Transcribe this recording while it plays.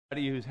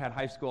Who's had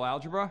high school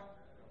algebra?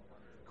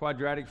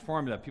 Quadratic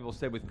formula. People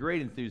say with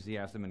great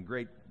enthusiasm and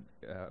great...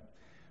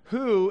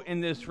 who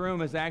in this room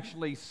has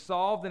actually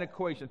solved an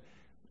equation?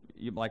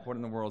 You're like, what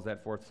in the world is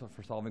that for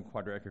solving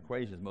quadratic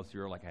equations? Most of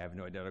you are like, I have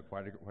no idea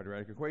what a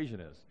quadratic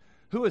equation is.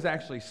 Who has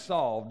actually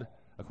solved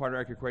a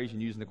quadratic equation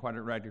using the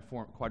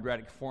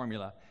quadratic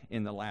formula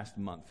in the last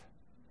month?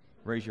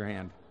 Raise your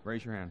hand.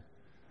 Raise your hand.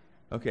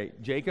 Okay,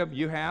 Jacob,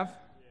 you have?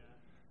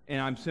 Yeah.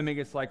 And I'm assuming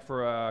it's like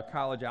for a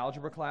college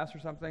algebra class or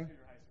something?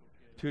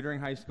 Tutoring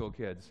high school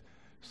kids.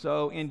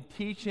 So in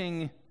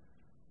teaching,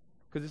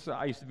 because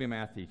I used to be a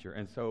math teacher,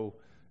 and so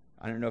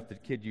I don't know if the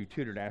kid you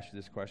tutored asked you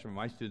this question, but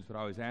my students would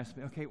always ask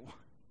me, okay,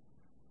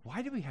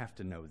 why do we have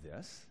to know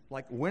this?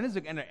 Like, when is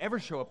it going to ever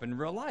show up in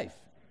real life?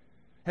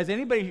 Has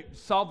anybody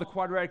solved the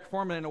quadratic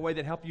formula in a way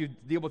that helped you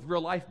deal with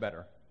real life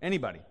better?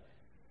 Anybody?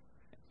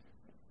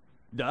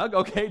 Doug?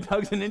 Okay,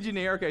 Doug's an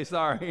engineer. Okay,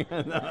 sorry.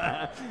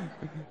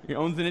 He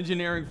owns an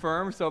engineering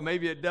firm, so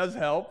maybe it does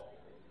help.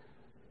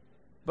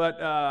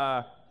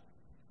 But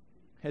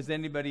has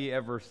anybody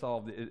ever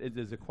solved it?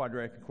 Is a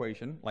quadratic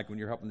equation, like when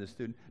you're helping the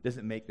student, does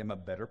it make them a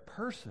better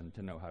person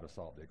to know how to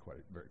solve the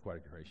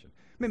quadratic equation?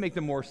 It may make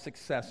them more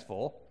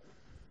successful,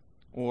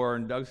 or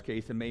in Doug's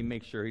case, it may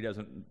make sure he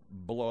doesn't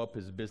blow up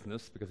his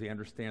business because he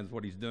understands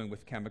what he's doing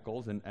with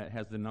chemicals and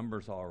has the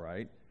numbers all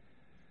right.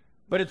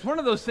 But it's one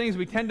of those things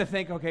we tend to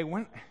think, okay,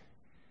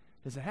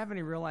 does it have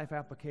any real-life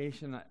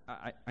application?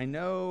 I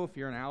know if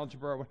you're in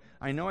algebra,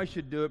 I know I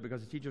should do it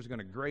because the teacher's going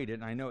to grade it,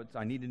 and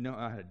I need to know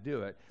how to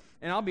do it.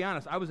 And I'll be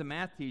honest, I was a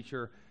math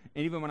teacher,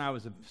 and even when I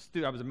was a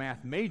student, I was a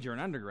math major in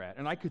undergrad,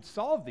 and I could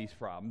solve these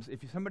problems. If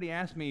somebody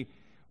asked me,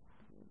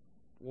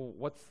 well,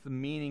 what's the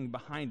meaning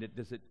behind it?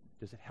 Does it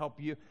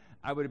help you?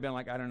 I would have been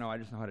like, I don't know, I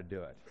just know how to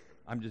do it.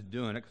 I'm just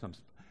doing it because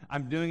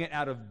I'm doing it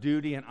out of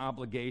duty and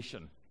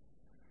obligation.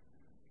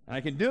 And I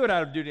can do it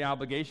out of duty and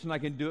obligation. I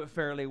can do it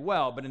fairly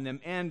well. But in the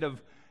end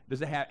of,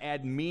 does it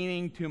add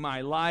meaning to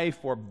my life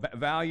or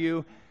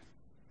value?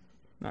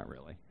 Not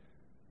really.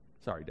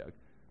 Sorry, Doug.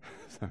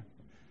 Sorry.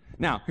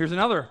 Now, here's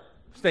another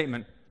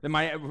statement that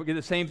might get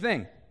the same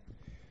thing.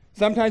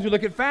 Sometimes we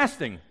look at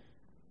fasting,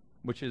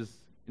 which is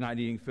not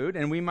eating food,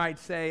 and we might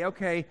say,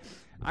 okay,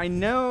 I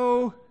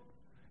know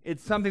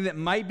it's something that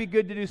might be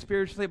good to do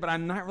spiritually, but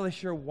I'm not really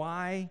sure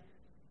why.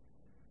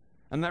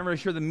 I'm not really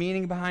sure the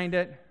meaning behind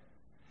it.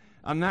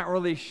 I'm not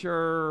really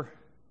sure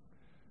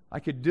I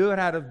could do it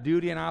out of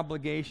duty and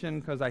obligation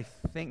because I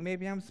think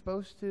maybe I'm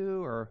supposed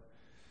to,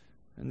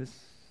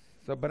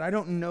 but I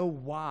don't know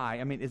why.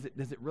 I mean,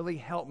 does it really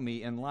help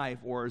me in life,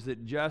 or is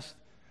it just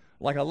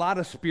like a lot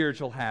of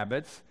spiritual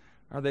habits?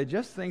 Are they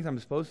just things I'm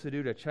supposed to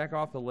do to check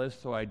off the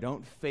list so I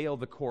don't fail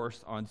the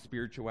course on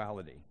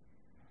spirituality?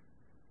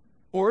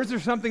 Or is there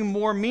something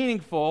more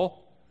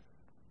meaningful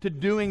to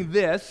doing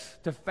this,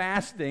 to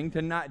fasting,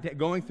 to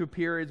going through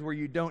periods where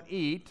you don't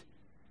eat?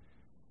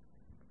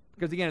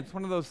 Because again, it's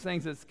one of those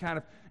things that's kind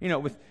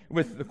of,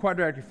 with the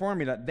quadratic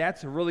formula,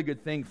 that's a really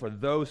good thing for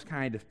those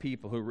kind of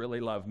people who really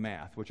love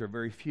math, which are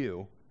very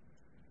few,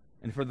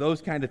 and for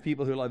those kind of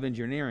people who love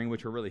engineering,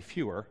 which are really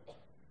fewer,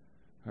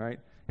 all right?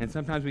 And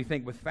sometimes we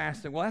think with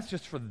fasting, well, that's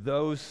just for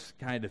those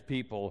kind of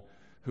people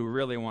who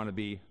really want to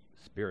be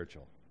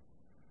spiritual.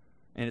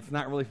 And it's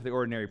not really for the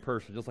ordinary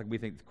person, just like we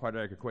think the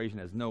quadratic equation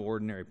has no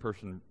ordinary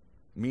person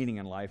meaning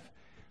in life.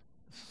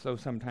 So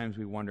sometimes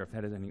we wonder if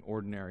that has any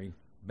ordinary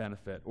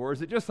benefit. Or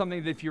is it just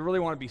something that if you really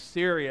want to be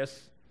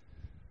serious,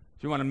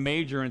 if you want to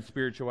major in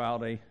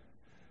spirituality,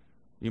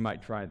 you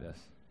might try this.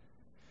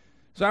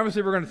 So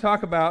obviously we're going to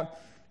talk about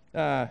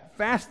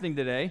fasting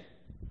today.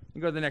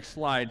 You go to the next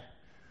slide.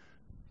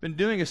 Been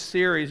doing a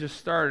series, just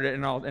started it,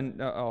 and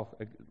I'll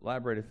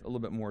elaborate a little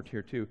bit more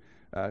here too,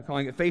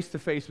 calling it Face to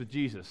Face with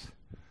Jesus.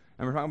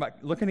 And we're talking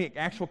about looking at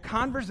actual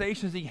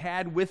conversations he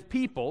had with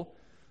people,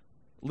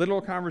 literal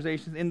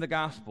conversations in the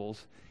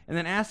Gospels, and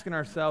then asking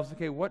ourselves,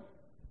 okay,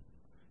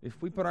 if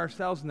we put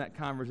ourselves in that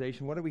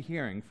conversation, what are we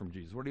hearing from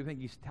Jesus? What do you think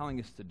he's telling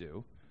us to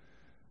do?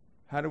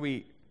 How do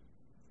we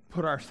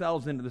put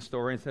ourselves into the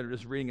story instead of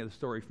just reading the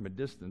story from a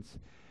distance?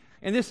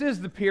 And this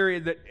is the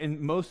period that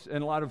in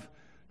a lot of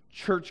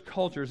church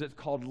cultures, it's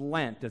called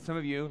Lent. And some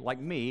of you, like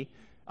me,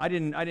 I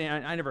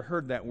never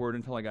heard that word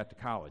until I got to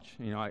college.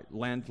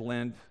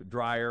 Lent,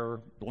 dryer,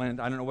 Lent,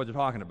 I don't know what they're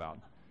talking about.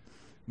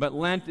 But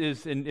Lent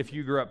is, if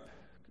you grew up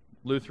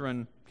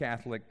Lutheran,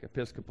 Catholic,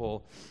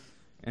 Episcopal,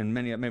 and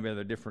maybe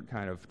other different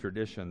kind of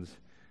traditions,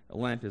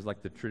 Lent is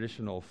like the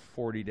traditional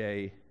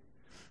 40-day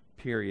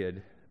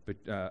period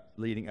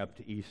leading up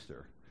to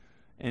Easter.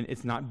 And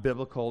it's not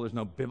biblical. There's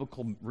no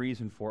biblical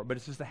reason for it, but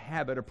it's just a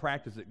habit, a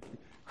practice that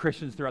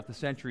Christians throughout the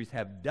centuries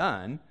have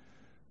done.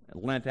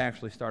 Lent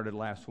actually started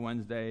last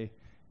Wednesday.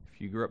 If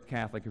you grew up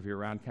Catholic, if you're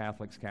around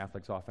Catholics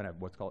often have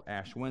what's called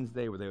Ash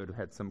Wednesday, where they would have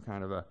had some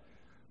kind of a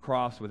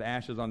cross with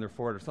ashes on their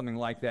forehead or something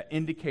like that,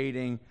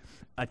 indicating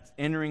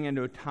entering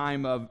into a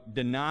time of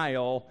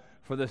denial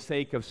for the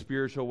sake of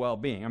spiritual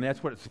well-being. I mean,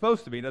 that's what it's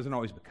supposed to be. It doesn't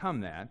always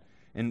become that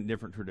in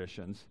different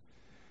traditions.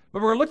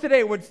 But we're going to look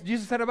today at what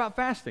Jesus said about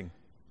fasting.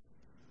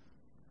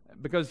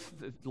 because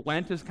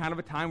Lent is kind of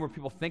a time where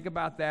people think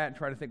about that and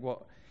try to think,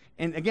 well,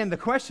 and again, the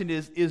question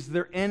is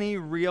there any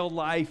real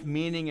life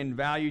meaning and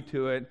value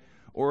to it,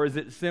 or is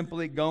it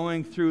simply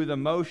going through the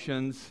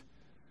motions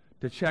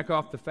to check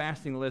off the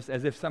fasting list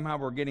as if somehow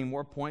we're getting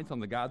more points on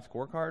the God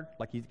scorecard,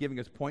 like he's giving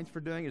us points for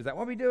doing it? Is that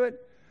why we do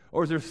it?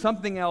 Or is there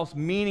something else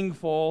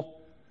meaningful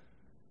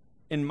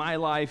in my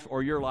life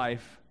or your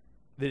life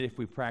that if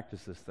we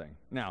practice this thing?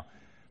 Now,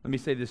 let me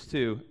say this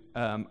too.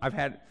 I've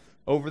had,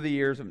 over the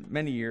years,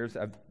 many years,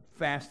 I've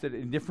fasted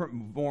in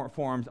different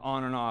forms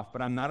on and off,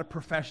 but I'm not a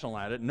professional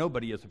at it.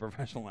 Nobody is a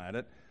professional at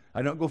it.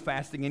 I don't go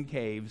fasting in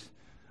caves.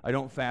 I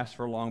don't fast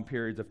for long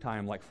periods of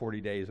time, like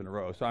 40 days in a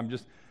row. So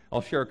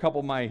I'll share a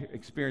couple of my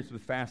experiences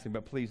with fasting,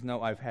 but please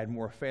know I've had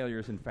more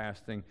failures in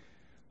fasting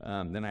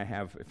than I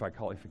have, if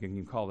you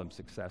can call them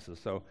successes.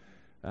 So,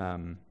 but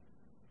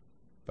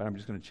I'm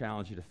just going to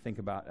challenge you to think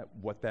about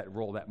what that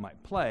role that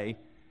might play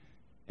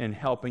in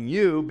helping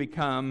you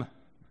become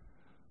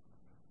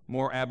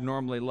more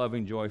abnormally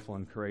loving, joyful,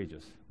 and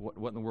courageous.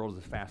 What in the world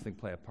does fasting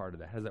play a part of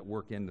that? How does that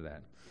work into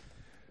that?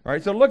 All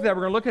right, so we're going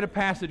to look at a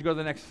passage. Go to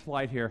the next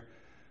slide here.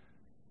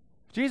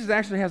 Jesus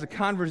actually has a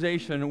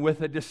conversation with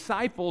the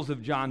disciples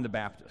of John the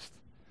Baptist.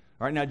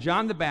 All right, now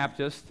John the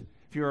Baptist,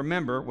 if you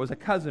remember, was a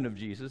cousin of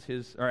Jesus.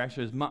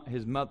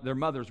 Their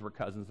mothers were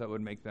cousins. That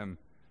would make them,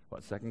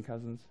 second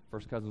cousins?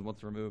 First cousins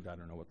once removed? I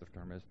don't know what the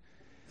term is.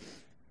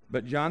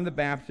 But John the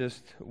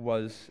Baptist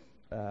was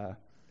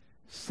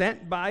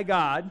sent by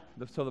God,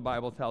 so the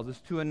Bible tells us,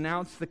 to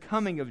announce the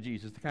coming of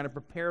Jesus, to kind of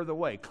prepare the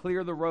way,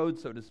 clear the road,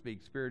 so to speak,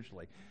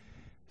 spiritually.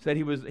 Said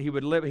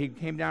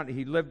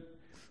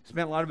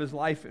spent a lot of his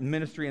life in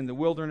ministry in the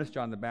wilderness,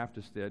 John the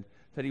Baptist did.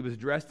 Said he was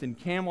dressed in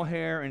camel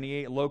hair and he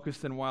ate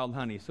locusts and wild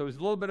honey. So it was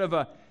a little bit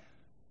of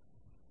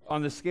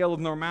on the scale of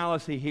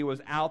normalcy, he was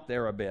out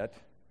there a bit.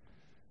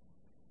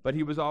 But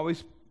he was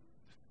always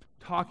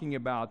talking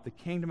about the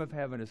kingdom of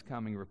heaven is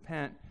coming,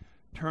 repent,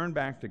 turn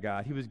back to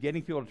God. He was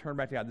getting people to turn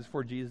back to God. This is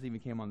before Jesus even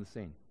came on the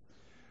scene.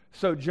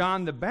 So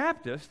John the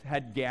Baptist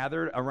had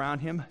gathered around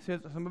him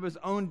some of his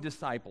own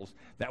disciples.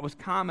 That was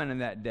common in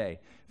that day.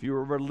 If you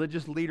were a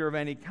religious leader of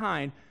any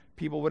kind,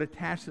 people would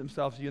attach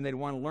themselves to you and they'd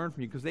want to learn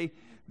from you, because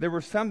there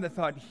were some that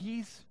thought,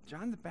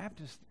 John the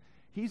Baptist,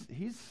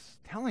 he's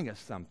telling us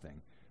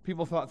something.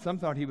 Some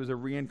thought he was a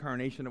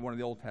reincarnation of one of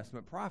the Old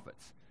Testament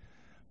prophets.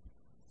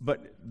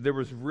 But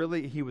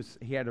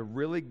he had a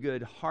really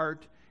good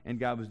heart, and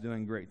God was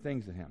doing great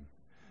things in him.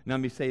 Now,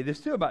 let me say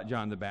this too about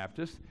John the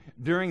Baptist.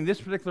 During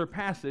this particular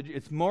passage,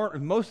 it's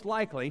most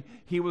likely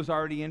he was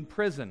already in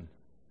prison.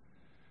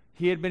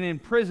 He had been in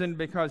prison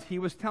because he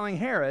was telling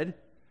Herod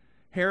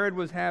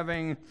was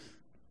having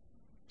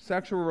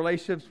sexual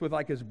relationships with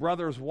his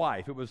brother's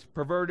wife. It was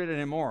perverted and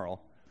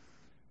immoral.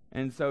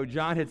 And so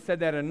John had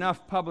said that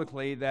enough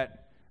publicly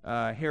that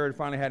Herod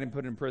finally had him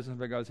put in prison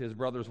because his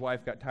brother's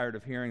wife got tired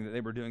of hearing that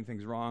they were doing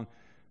things wrong.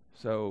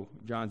 So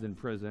John's in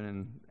prison,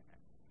 and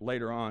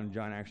later on,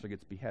 John actually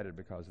gets beheaded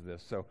because of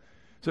this.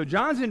 So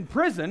John's in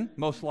prison,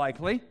 most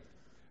likely,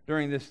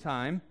 during this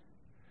time.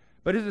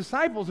 But his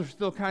disciples are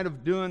still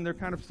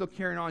they're still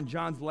carrying on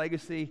John's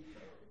legacy,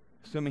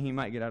 assuming he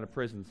might get out of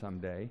prison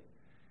someday.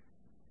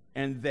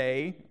 And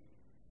they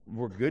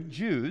were good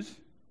Jews.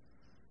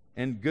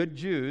 And good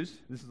Jews,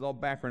 this is all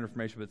background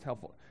information, but it's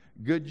helpful.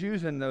 Good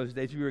Jews in those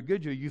days, if you were a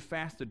good Jew, you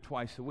fasted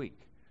twice a week,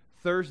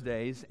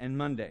 Thursdays and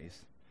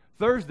Mondays.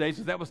 Thursdays,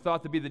 because that was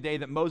thought to be the day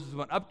that Moses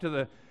went up to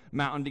the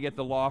mountain to get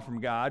the law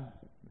from God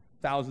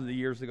thousands of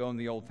years ago in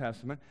the Old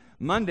Testament.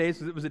 Mondays,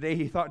 because it was a day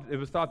it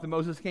was thought that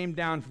Moses came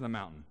down from the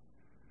mountain.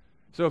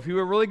 So if you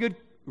were a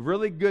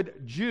really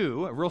good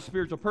Jew, a real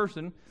spiritual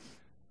person,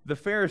 the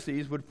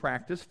Pharisees would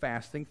practice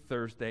fasting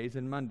Thursdays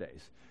and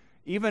Mondays.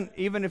 Even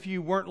if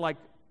you weren't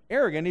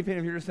arrogant, even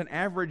if you're just an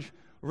average,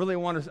 really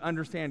want to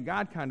understand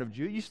God kind of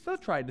Jew, you still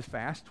tried to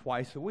fast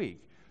twice a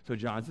week. So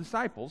John's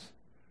disciples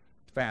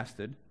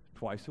fasted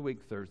twice a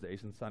week,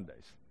 Thursdays and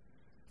Sundays.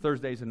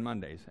 Thursdays and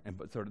Mondays,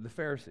 but so did the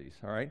Pharisees,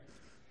 all right?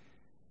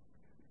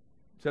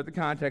 Set the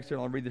context here,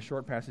 and I'll read the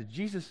short passage.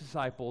 Jesus'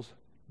 disciples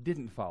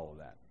didn't follow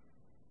that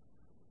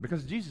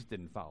because Jesus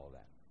didn't follow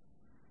that.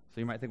 So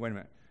you might think, wait a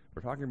minute,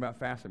 we're talking about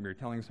fasting. You're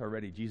telling us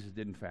already Jesus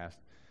didn't fast,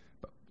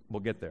 but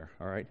we'll get there,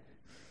 all right?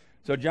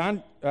 So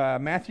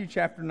Matthew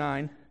chapter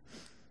 9,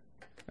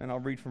 and I'll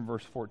read from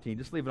verse 14.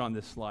 Just leave it on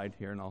this slide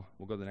here, and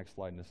we'll go to the next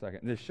slide in a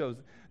second. And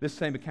this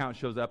same account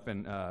shows up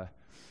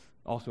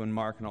also in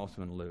Mark and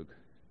also in Luke.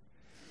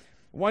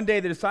 One day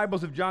the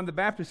disciples of John the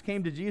Baptist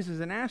came to Jesus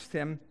and asked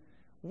him,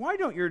 "Why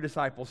don't your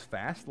disciples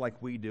fast like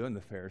we do and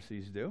the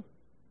Pharisees do?"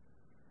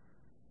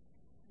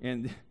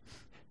 And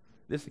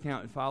this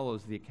account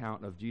follows the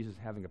account of Jesus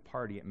having a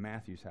party at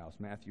Matthew's house.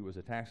 Matthew was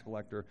a tax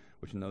collector,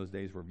 which in those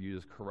days were viewed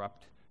as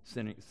corrupt,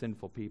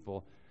 sinful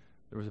people.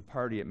 There was a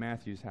party at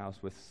Matthew's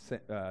house with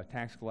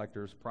tax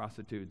collectors,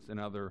 prostitutes, and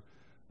other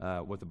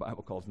what the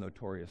Bible calls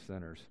notorious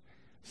sinners.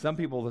 Some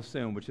people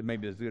assume, which may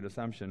be a good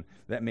assumption,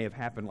 that may have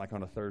happened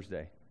on a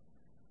Thursday.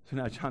 So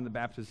now John the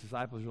Baptist's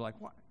disciples are like,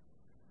 "What?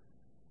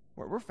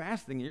 We're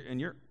fasting, and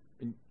you're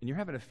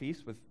having a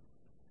feast with,"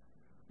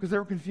 because they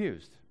were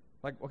confused.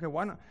 Like, okay,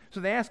 why not? So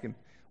they ask him,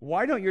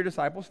 why don't your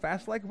disciples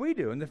fast like we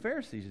do and the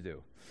Pharisees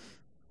do?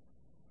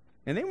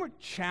 And they weren't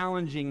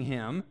challenging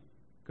him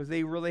because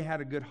they really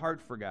had a good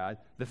heart for God.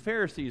 The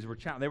Pharisees were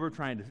they were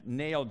trying to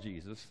nail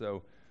Jesus.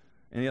 So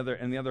in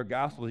the other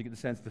Gospels, you get the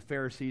sense the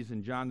Pharisees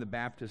and John the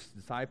Baptist's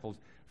disciples,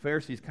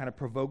 Pharisees kind of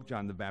provoked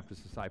John the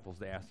Baptist's disciples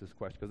to ask this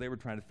question because they were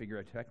trying to figure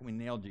out, how can we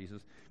nail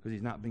Jesus? Because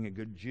he's not being a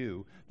good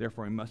Jew,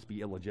 therefore he must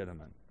be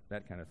illegitimate,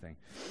 that kind of thing.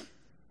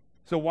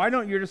 So why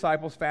don't your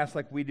disciples fast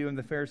like we do and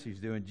the Pharisees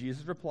do? And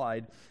Jesus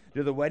replied,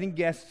 do the wedding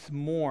guests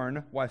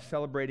mourn while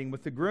celebrating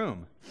with the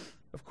groom?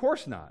 Of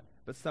course not.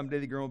 But someday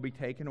the groom will be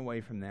taken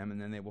away from them,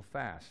 and then they will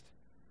fast.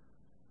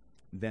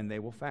 Then they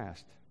will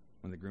fast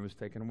when the groom is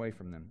taken away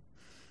from them.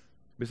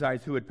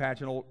 Besides, who would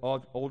patch an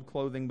old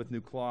clothing with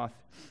new cloth?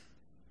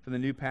 For the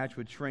new patch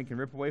would shrink and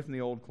rip away from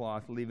the old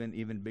cloth, leaving an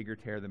even bigger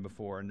tear than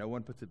before. And no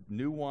one puts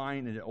new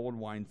wine into old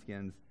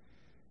wineskins,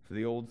 for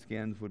the old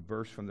skins would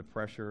burst from the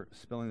pressure,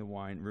 spilling the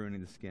wine,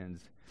 ruining the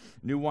skins.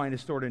 New wine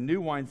is stored in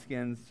new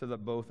wineskins so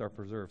that both are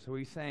preserved. So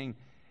he's saying,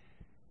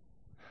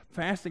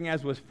 fasting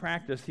as was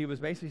practiced, he was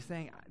basically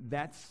saying,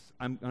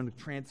 I'm going to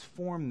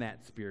transform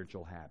that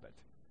spiritual habit.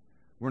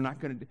 We're not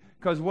going to,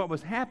 because what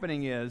was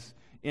happening is,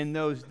 in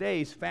those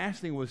days,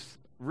 fasting was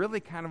really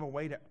kind of a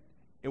way to,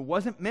 it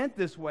wasn't meant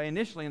this way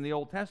initially in the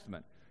Old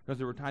Testament, because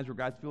there were times where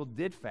God's people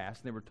did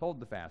fast, and they were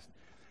told to fast.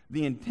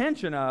 The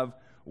intention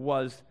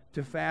was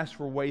to fast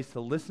for ways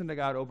to listen to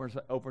God,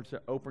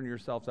 open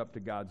yourselves up to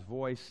God's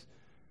voice,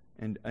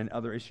 and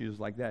other issues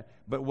like that.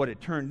 But what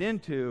it turned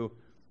into,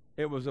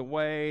 it was a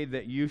way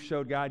that you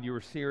showed God you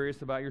were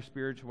serious about your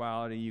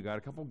spirituality. You got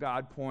a couple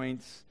God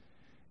points.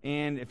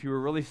 And if you were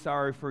really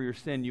sorry for your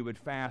sin, you would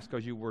fast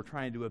because you were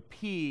trying to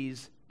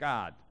appease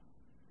God.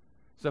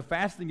 So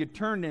fasting had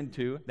turned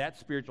into that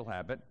spiritual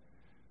habit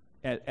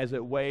as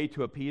a way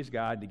to appease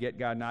God, to get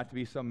God not to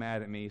be so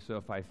mad at me. So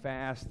if I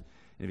fast, and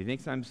if he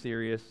thinks I'm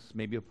serious,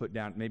 maybe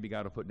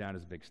God will put down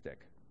his big stick.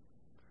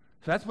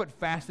 So that's what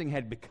fasting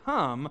had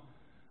become,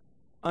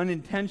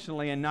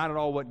 unintentionally, and not at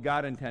all what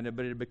God intended,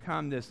 but it had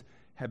become this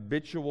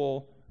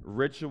habitual,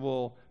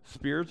 ritual,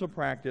 spiritual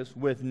practice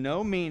with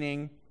no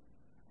meaning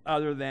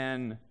other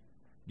than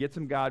get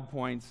some God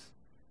points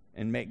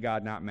and make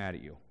God not mad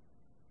at you.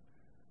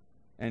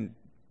 And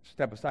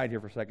step aside here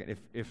for a second.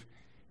 If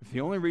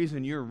the only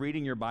reason you're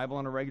reading your Bible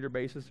on a regular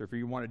basis, or if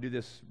you want to do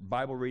this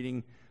Bible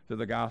reading through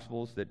the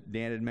Gospels that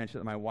Dan had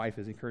mentioned that my wife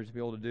has encouraged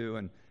people to do,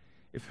 and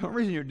if the only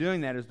reason you're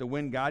doing that is to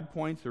win God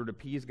points or to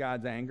appease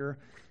God's anger,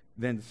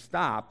 then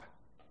stop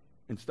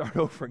and start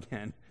over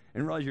again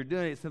and realize you're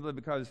doing it simply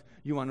because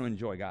you want to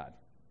enjoy God.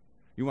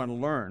 You want to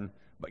learn,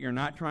 but you're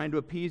not trying to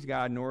appease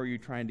God, nor are you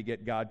trying to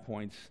get God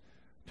points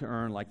to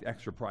earn like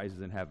extra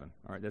prizes in heaven.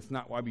 All right, that's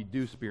not why we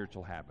do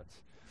spiritual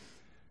habits.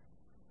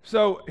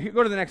 So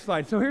go to the next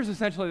slide. So here's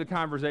essentially the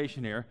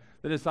conversation here.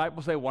 The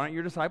disciples say, why don't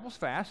your disciples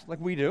fast like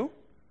we do?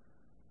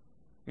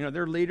 You know,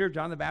 their leader,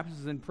 John the Baptist,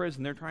 is in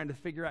prison. They're trying to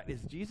figure out,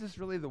 is Jesus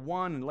really the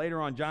one? And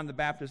later on, John the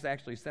Baptist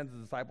actually sends the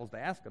disciples to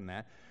ask him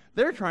that.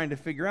 They're trying to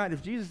figure out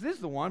if Jesus is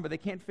the one, but they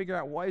can't figure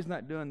out why he's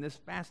not doing this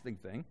fasting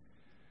thing.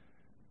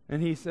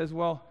 And he says,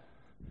 well,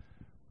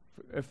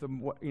 if the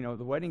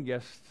wedding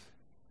guests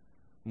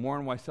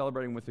mourn while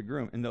celebrating with the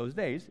groom. In those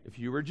days, if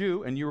you were a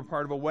Jew and you were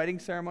part of a wedding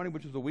ceremony,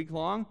 which was a week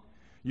long,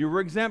 you were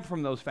exempt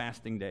from those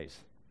fasting days.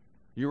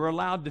 You were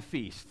allowed to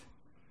feast.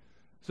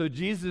 So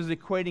Jesus is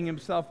equating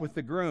himself with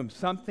the groom.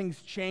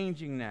 Something's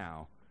changing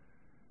now.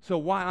 So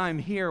while I'm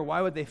here,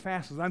 why would they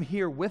fast? Because I'm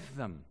here with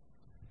them.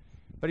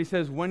 But he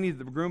says, when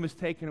the groom is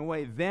taken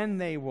away, then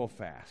they will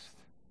fast.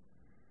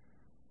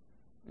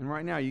 And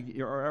right now, you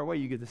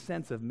get the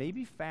sense of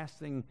maybe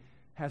fasting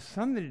has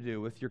something to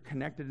do with your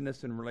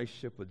connectedness and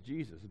relationship with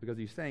Jesus. Because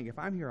he's saying, if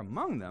I'm here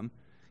among them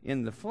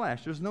in the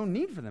flesh, there's no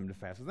need for them to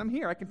fast. If I'm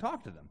here, I can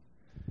talk to them.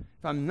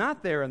 If I'm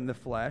not there in the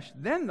flesh,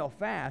 then they'll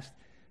fast.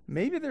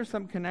 Maybe there's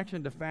some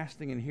connection to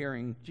fasting and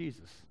hearing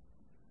Jesus.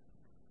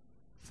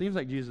 Seems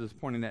like Jesus is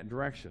pointing that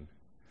direction.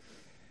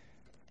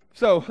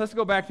 So let's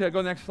go to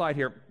the next slide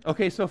here.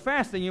 Okay, so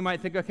fasting, you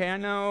might think, okay, I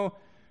know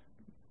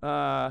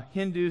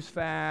Hindus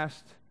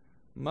fast,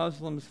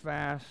 Muslims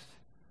fast.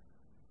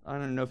 I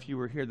don't know if you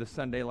were here the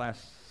Sunday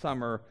last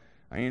summer.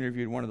 I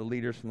interviewed one of the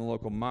leaders from the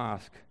local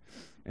mosque,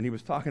 and he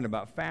was talking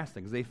about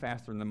fasting, because they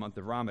fast during the month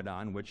of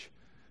Ramadan, which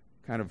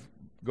kind of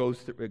goes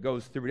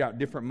throughout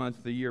different months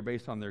of the year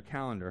based on their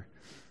calendar.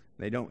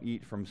 They don't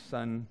eat from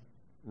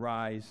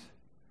sunrise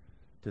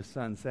to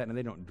sunset, and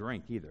they don't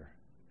drink either.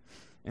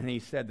 And he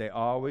said they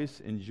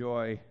always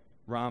enjoy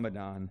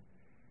Ramadan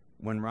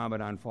when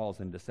Ramadan falls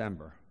in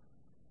December.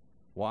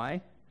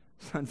 Why?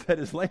 Sunset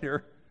is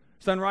later.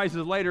 Sunrise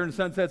is later and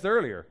sunset's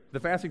earlier. The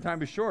fasting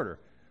time is shorter.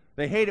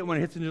 They hate it when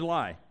it hits in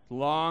July. It's a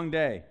long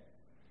day.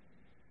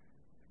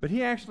 But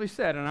he actually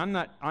said, and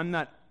I'm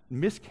not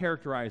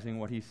mischaracterizing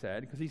what he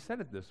said, because he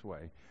said it this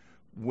way.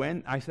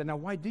 When I said, now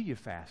why do you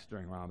fast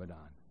during Ramadan?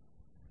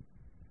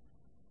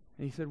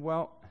 And he said,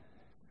 well,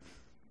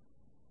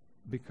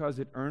 because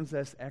it earns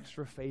us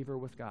extra favor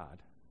with God.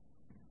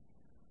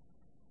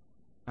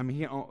 I mean,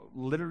 he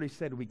literally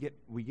said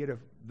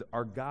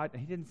our God,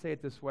 he didn't say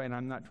it this way, and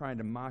I'm not trying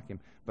to mock him,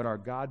 but our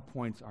God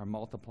points are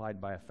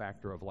multiplied by a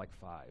factor of like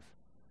 5.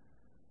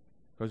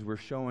 Because we're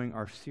showing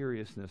our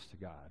seriousness to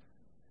God.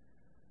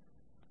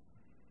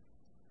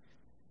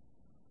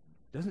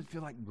 Doesn't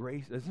feel like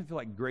grace, doesn't feel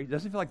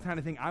like the kind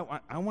of thing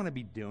I want to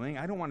be doing.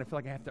 I don't want to feel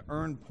like I have to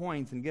earn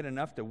points and get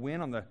enough to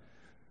win on the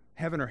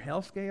heaven or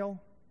hell scale.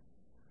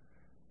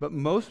 But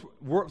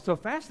so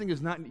fasting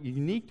is not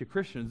unique to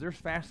Christians. There's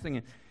fasting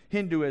in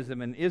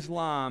Hinduism and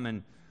Islam,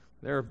 and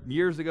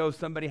years ago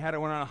somebody went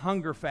on a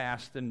hunger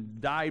fast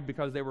and died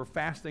because they were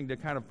fasting to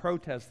kind of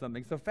protest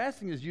something. So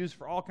fasting is used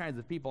for all kinds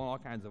of people in all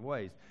kinds of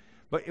ways.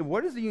 But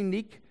what is the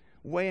unique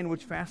way in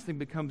which fasting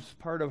becomes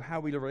part of how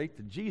we relate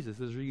to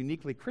Jesus? Is a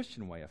uniquely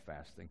Christian way of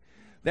fasting.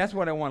 That's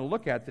what I want to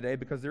look at today,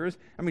 because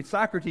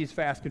Socrates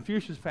fasted,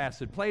 Confucius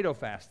fasted, Plato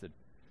fasted.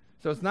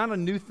 So it's not a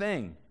new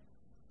thing.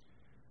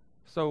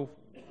 So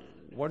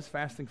what does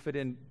fasting fit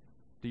in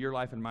to your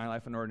life and my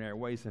life in ordinary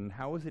ways, and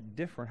how is it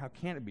different? How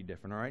can it be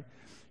different, all right?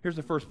 Here's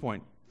the first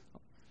point.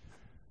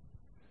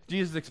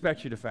 Jesus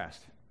expects you to fast.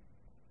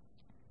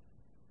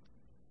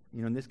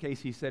 In this case,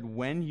 he said,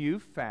 when you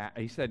fast,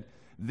 he said,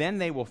 then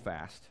they will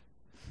fast.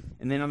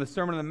 And then on the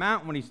Sermon on the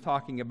Mount, when he's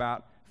talking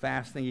about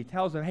fasting, he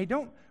tells them, hey,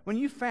 when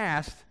you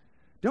fast,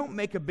 don't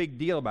make a big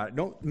deal about it.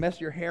 Don't mess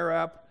your hair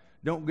up.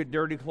 Don't get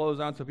dirty clothes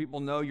on so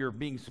people know you're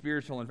being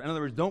spiritual. In other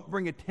words, don't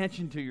bring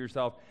attention to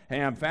yourself.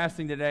 Hey, I'm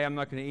fasting today. I'm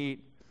not going to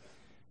eat.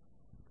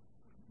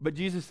 But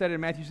Jesus said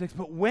in Matthew 6,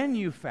 but when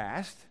you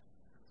fast,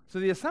 so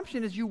the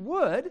assumption is you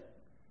would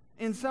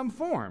in some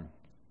form.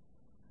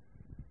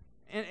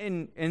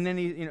 And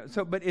then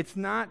but it's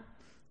not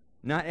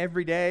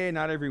every day,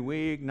 not every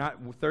week, not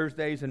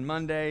Thursdays and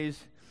Mondays.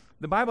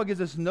 The Bible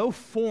gives us no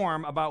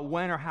form about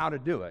when or how to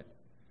do it.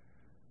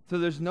 So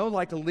there's no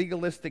a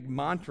legalistic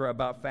mantra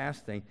about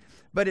fasting.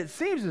 But it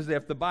seems as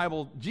if the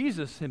Bible,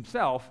 Jesus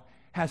himself,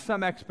 has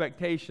some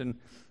expectation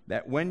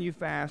that when you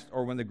fast,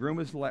 or when the groom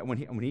is when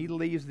he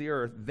leaves the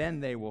earth, then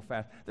they will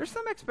fast. There's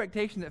some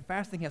expectation that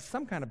fasting has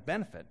some kind of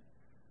benefit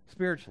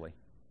spiritually.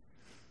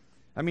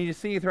 I mean, you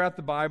see throughout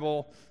the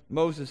Bible,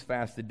 Moses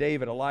fasted,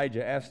 David,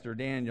 Elijah, Esther,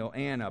 Daniel,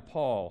 Anna,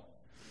 Paul.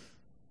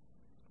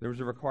 There was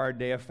a required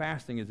day of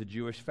fasting as a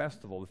Jewish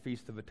festival, the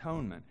Feast of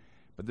Atonement.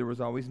 But there was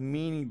always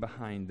meaning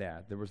behind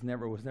that. It was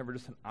never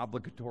just an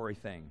obligatory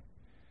thing.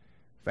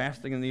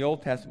 Fasting in the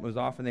Old Testament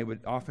they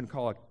would often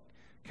call a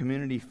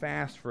community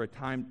fast for a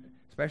time,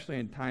 especially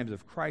in times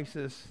of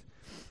crisis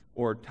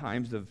or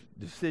times of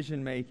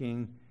decision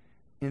making.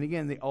 And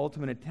again, the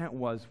ultimate intent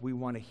was we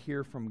want to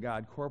hear from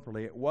God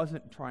corporately. It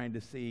wasn't trying to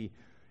see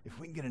if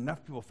we can get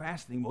enough people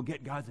fasting, we'll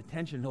get God's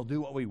attention, he'll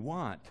do what we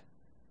want.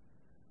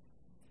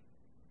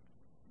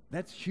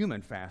 That's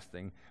human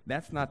fasting.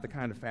 That's not the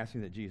kind of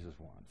fasting that Jesus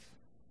wants.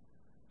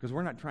 Because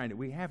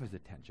we have his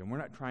attention. We're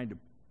not trying to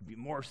be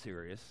more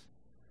serious.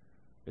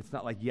 It's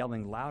not like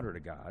yelling louder to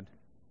God.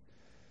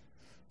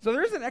 So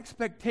there's an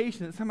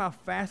expectation that somehow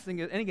fasting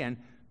is, and again,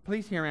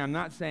 please hear me, I'm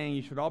not saying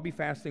you should all be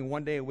fasting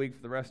one day a week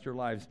for the rest of your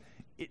lives.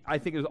 I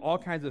think there's all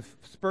kinds of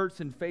spurts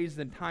and phases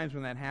and times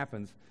when that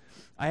happens.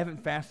 I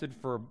haven't fasted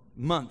for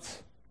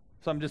months.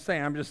 So I'm just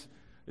saying,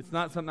 it's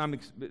not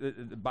something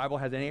the Bible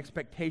has any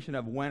expectation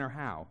of when or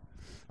how.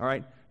 All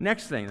right,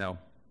 next thing though.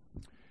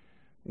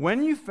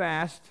 When you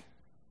fast,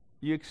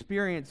 you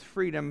experience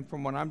freedom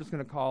from what I'm just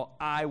going to call,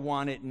 I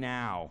want it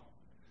now.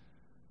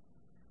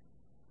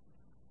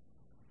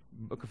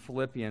 Book of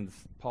Philippians,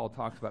 Paul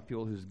talks about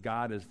people whose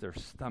God is their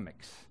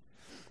stomachs.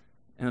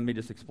 And let me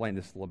just explain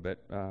this a little bit.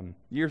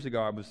 Years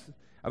ago,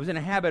 I was in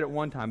a habit at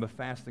one time of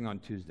fasting on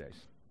Tuesdays,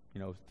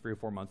 3 or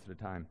 4 months at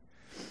a time.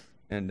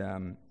 And,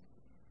 I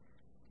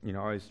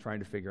was trying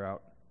to figure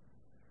out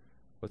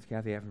what's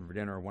Kathy having for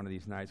dinner one of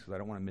these nights, because I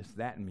don't want to miss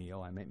that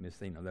meal. I might miss,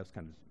 that's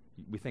kind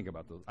of, we think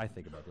about those. I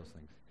think about those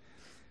things.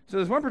 So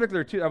there's one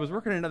particular I was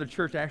working in another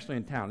church actually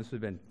in town. This would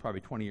have been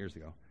probably 20 years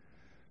ago.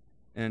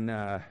 And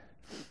I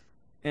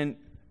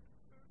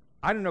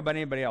don't know about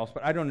anybody else,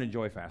 but I don't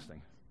enjoy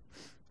fasting.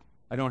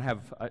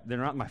 They're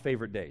not my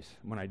favorite days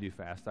when I do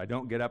fast. I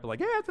don't get up and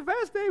it's a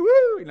fast day,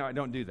 woo! I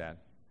don't do that.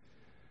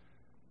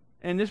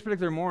 And this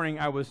particular morning,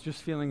 I was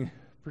just feeling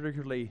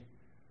particularly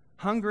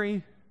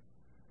hungry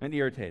and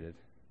irritated.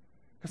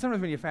 Because sometimes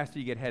when you fast,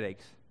 you get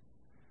headaches.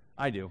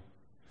 I do.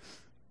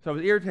 So I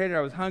was irritated,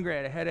 I was hungry, I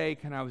had a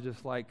headache, and I was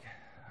just so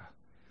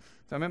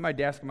I'm at my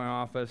desk in my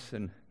office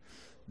and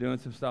doing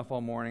some stuff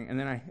all morning, and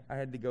then I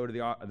had to go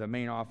to the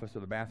main office or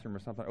the bathroom or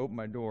something, open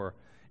my door,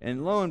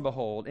 and lo and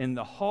behold, in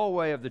the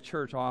hallway of the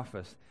church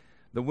office,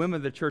 the women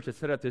of the church had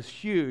set up this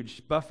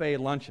huge buffet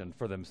luncheon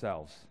for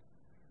themselves.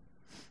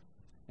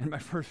 And my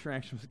first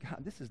reaction was,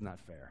 God, this is not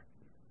fair.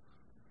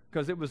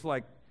 Because it was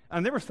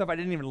there was stuff I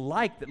didn't even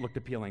like that looked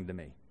appealing to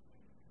me.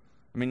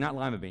 I mean, not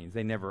lima beans.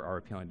 They never are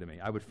appealing to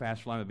me. I would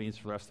fast for lima beans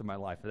for the rest of my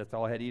life. If that's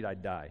all I had to eat,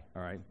 I'd die,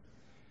 all right?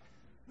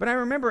 But I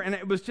remember, and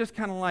it was just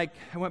kind of I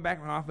went back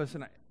to my office,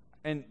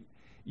 and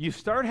you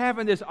start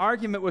having this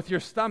argument with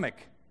your stomach.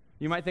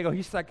 You might think, oh,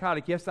 he's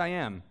psychotic. Yes, I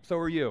am. So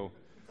are you.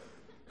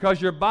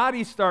 Because your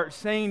body starts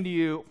saying to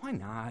you, why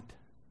not?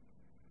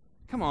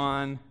 come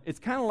on. It's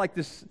kind of like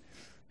this,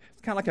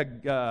 it's kind of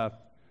like a,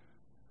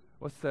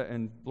 what's the,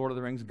 in Lord of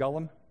the Rings,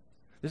 Gollum?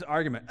 This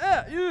argument,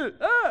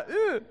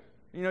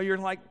 you're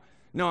like,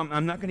 no,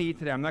 I'm not going to eat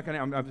today. I said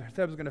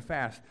I was going to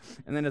fast.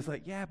 And then it's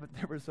like, yeah, but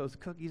there was those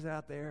cookies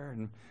out there,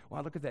 and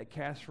wow, look at that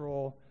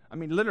casserole. I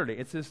mean, literally,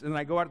 it's just, and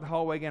I go out the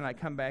hallway again, and I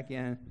come back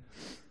in,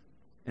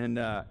 and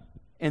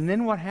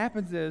then what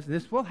happens is,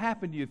 this will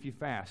happen to you if you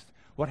fast.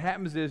 What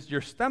happens is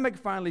your stomach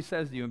finally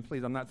says to you, and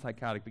please, I'm not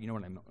psychotic, but you know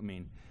what I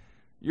mean.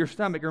 Your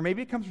stomach, or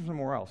maybe it comes from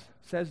somewhere else,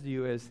 says to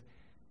you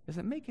does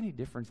it make any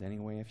difference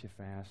anyway if you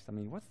fast? I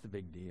mean, what's the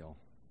big deal?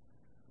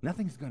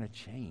 Nothing's going to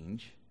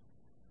change.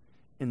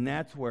 And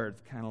that's where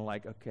it's kind of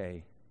like,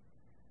 okay,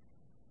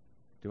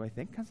 do I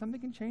think something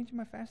can change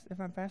if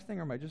I'm fasting,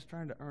 or am I just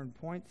trying to earn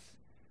points?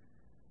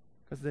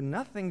 Because then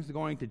nothing's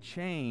going to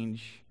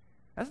change.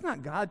 That's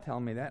not God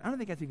telling me that. I don't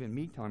think that's even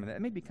me telling me that.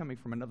 It may be coming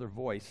from another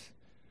voice,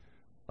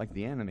 like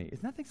the enemy.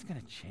 Nothing's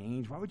going to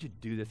change. Why would you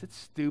do this? It's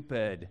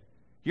stupid.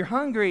 You're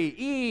hungry.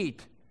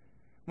 Eat.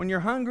 When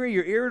you're hungry,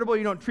 you're irritable.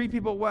 You don't treat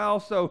people well.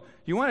 So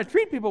you want to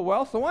treat people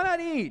well, so why not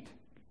eat?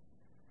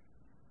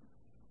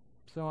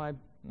 So I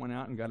went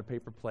out and got a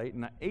paper plate,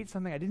 and I ate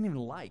something I didn't even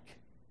like.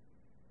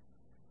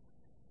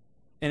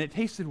 And it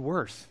tasted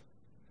worse.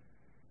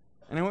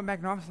 And I went back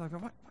in the office like,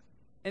 what?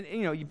 And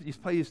you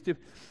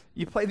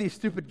play these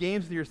stupid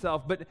games with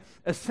yourself, but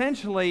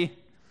essentially,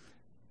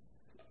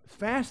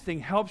 fasting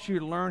helps you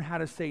learn how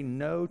to say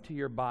no to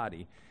your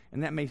body.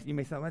 And you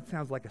may say, that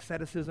sounds like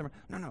asceticism.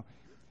 No.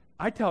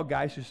 I tell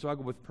guys who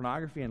struggle with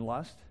pornography and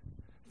lust,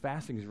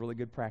 fasting is really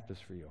good practice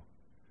for you.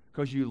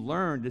 Because you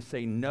learn to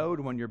say no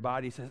to when your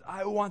body says,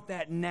 I want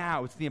that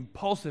now. It's the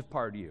impulsive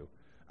part of you.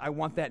 I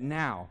want that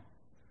now.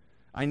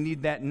 I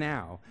need that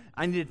now.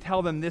 I need to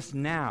tell them this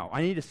now.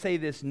 I need to say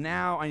this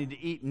now. I need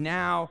to eat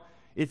now.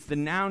 It's the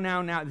now,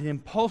 the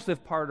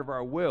impulsive part of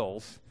our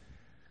wills.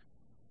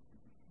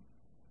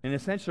 And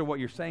essentially what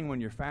you're saying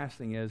when you're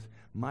fasting is,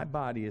 my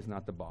body is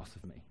not the boss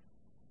of me.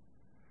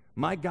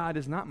 My God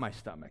is not my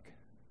stomach.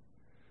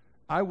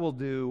 I will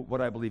do what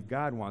I believe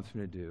God wants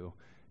me to do,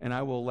 and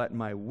I will let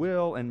my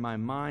will and my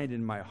mind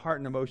and my heart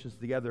and emotions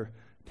together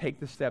take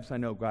the steps I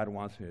know God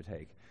wants me to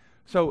take.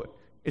 So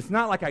it's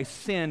not like I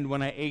sinned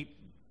when I ate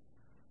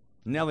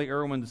Nellie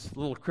Irwin's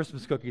little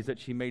Christmas cookies that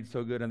she made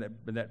so good on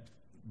that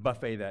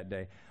buffet that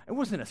day. It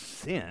wasn't a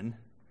sin,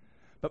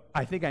 but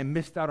I think I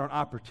missed out on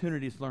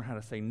opportunities to learn how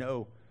to say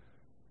no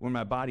when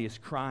my body is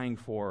crying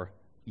for,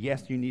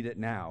 yes, you need it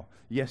now.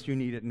 Yes, you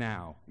need it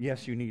now.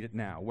 Yes, you need it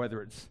now.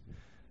 Whether it's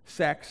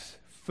sex,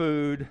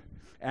 food,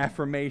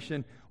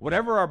 affirmation,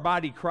 whatever our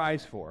body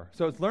cries for.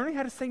 So it's learning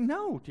how to say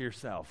no to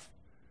yourself.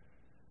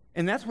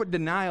 And that's what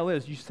denial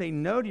is. You say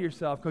no to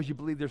yourself because you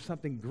believe there's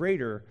something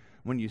greater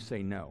when you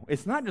say no.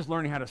 It's not just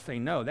learning how to say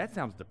no. That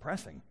sounds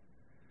depressing.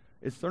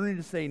 It's learning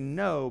to say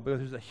no because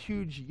there's a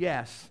huge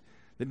yes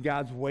that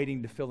God's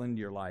waiting to fill into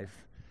your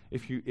life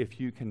if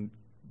you can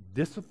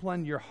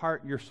discipline your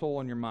heart, your soul,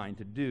 and your mind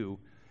to do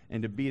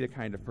and to be the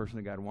kind of person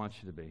that God wants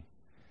you to be.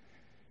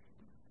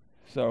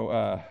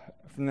 So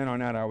from then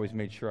on out, I always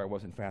made sure I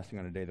wasn't fasting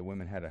on a day the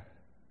women had a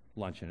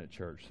luncheon at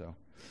church. So,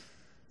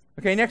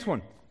 okay, next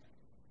one.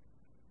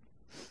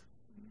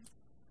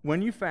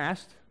 When you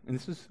fast, and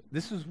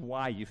this is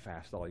why you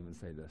fast, I'll even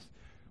say this.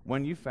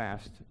 When you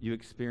fast, you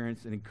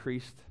experience an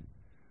increased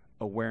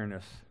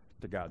awareness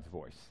to God's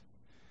voice.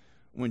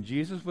 When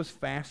Jesus was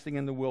fasting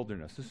in the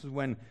wilderness, this is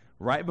when,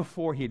 right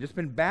before he had just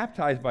been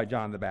baptized by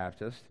John the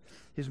Baptist,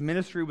 his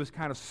ministry was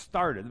kind of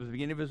started. It was the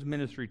beginning of his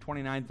ministry,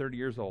 29, 30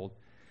 years old.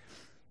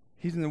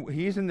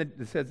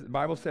 The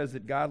Bible says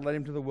that God led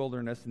him to the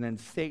wilderness, and then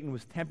Satan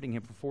was tempting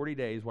him for 40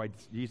 days while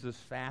Jesus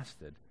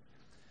fasted.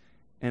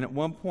 And at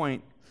one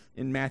point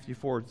in Matthew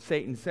 4,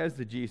 Satan says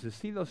to Jesus,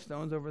 see those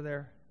stones over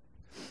there?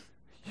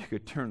 You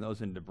could turn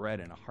those into bread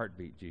in a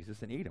heartbeat,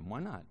 Jesus, and eat them. Why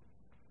not?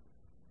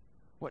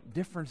 What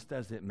difference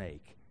does it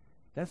make?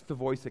 That's the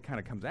voice that kind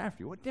of comes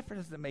after you. What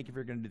difference does it make if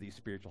you're going to do these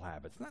spiritual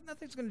habits?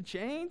 Nothing's going to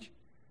change.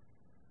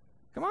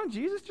 Come on,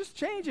 Jesus, just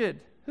change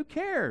it. Who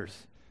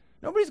cares?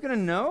 Nobody's going to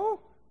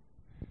know.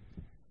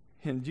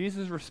 And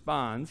Jesus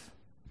responds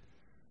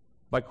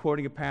by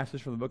quoting a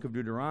passage from the book of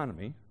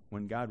Deuteronomy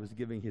when God was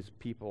giving his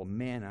people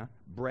manna,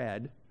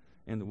 bread,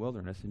 in the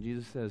wilderness. And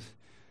Jesus says,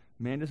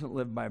 man doesn't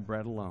live by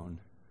bread alone,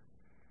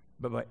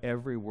 but by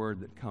every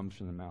word that comes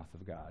from the mouth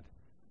of God.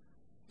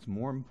 It's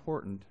more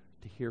important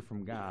to hear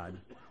from God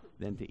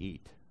than to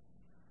eat.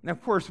 Now,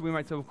 of course, we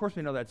might say, well, of course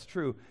we know that's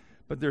true,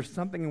 but there's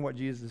something in what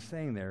Jesus is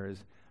saying there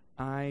is,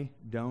 I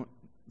don't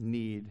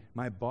need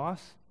my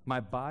boss.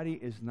 My body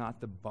is not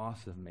the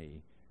boss of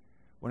me.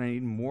 What I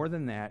need more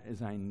than that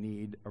is I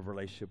need a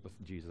relationship with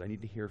Jesus. I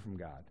need to hear from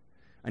God.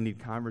 I need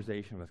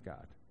conversation with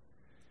God.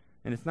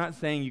 And it's not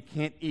saying you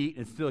can't eat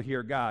and still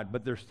hear God,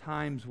 but there's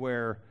times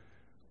where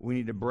we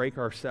need to break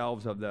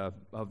ourselves of the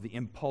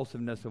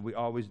impulsiveness of we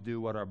always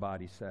do what our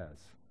body says.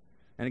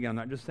 And again, I'm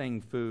not just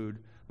saying food.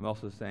 I'm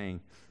also saying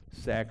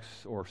sex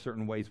or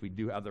certain ways we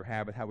do other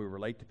habits, how we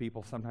relate to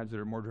people. Sometimes that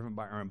are more driven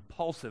by our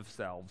impulsive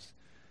selves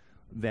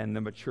than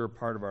the mature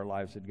part of our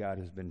lives that God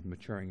has been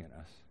maturing in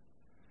us.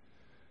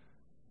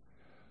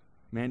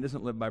 Man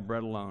doesn't live by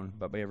bread alone,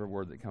 but by every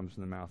word that comes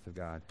from the mouth of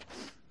God.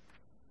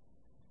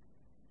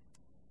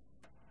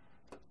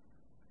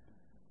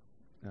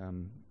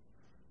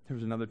 There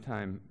was another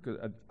time,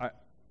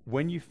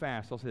 when you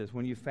fast, I'll say this,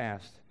 when you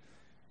fast,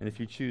 and if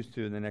you choose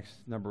to in the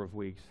next number of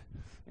weeks,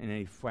 in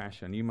any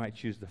fashion, you might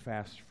choose to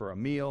fast for a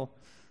meal.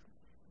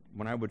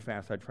 When I would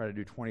fast, I'd try to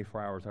do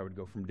 24 hours. I would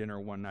go from dinner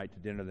one night to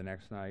dinner the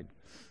next night.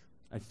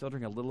 I'd still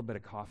drink a little bit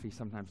of coffee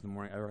sometimes in the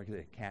morning. I get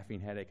a caffeine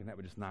headache, and that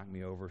would just knock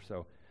me over.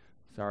 So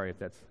sorry if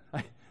that's...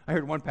 I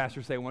heard one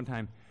pastor say one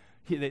time,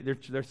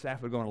 their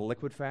staff would go on a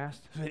liquid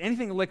fast. So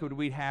anything liquid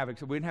we'd have,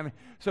 except we didn't have...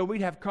 So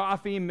we'd have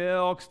coffee,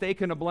 milk,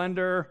 steak in a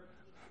blender.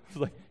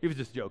 He was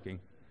just joking.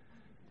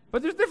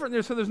 But there's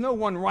different... So there's no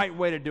one right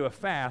way to do a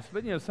fast.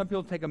 But, some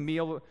people take a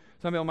meal.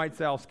 Some people might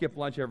say, I'll skip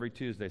lunch every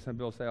Tuesday. Some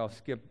people say, I'll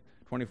skip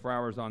 24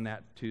 hours on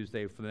that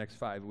Tuesday for the next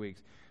 5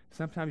 weeks.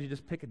 Sometimes you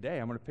just pick a day.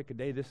 I'm going to pick a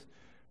day.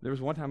 There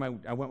was one time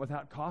I went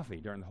without coffee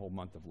during the whole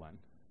month of Lent.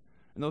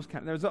 And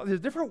there's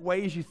different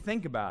ways you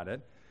think about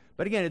it.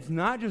 But again, it's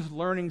not just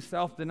learning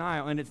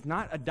self-denial, and it's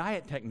not a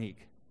diet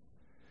technique.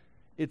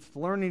 It's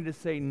learning to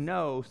say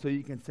no so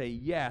you can say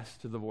yes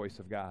to the voice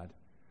of God.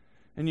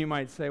 And you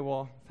might say,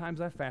 well, times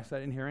I fast, I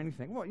didn't hear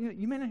anything. Well,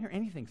 you may not hear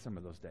anything some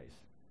of those days.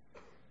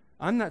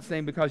 I'm not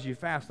saying because you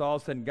fast, all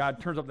of a sudden God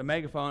turns up the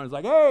megaphone and is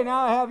like, hey,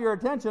 now I have your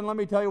attention. Let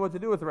me tell you what to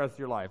do with the rest of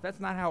your life. That's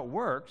not how it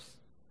works.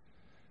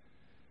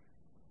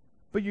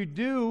 But you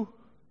do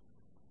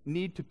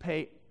need to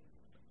pay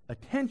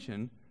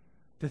attention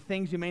to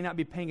things you may not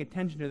be paying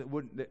attention to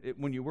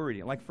when you were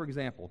eating. Like, for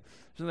example,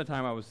 another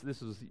time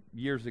this was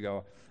years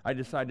ago, I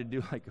decided to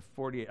do like a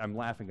 48, I'm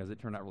laughing because it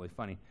turned out really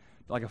funny,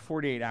 like a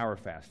 48-hour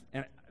fast.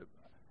 And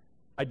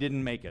I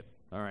didn't make it,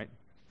 all right?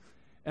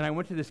 And I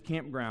went to this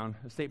campground,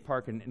 a state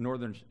park in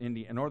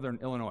northern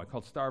Illinois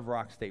called Starved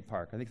Rock State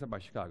Park. I think it's up by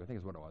Chicago. I think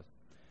is what it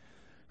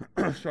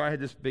was. So I had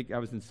this I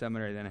was in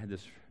seminary, then I had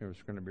this, it was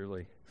going to be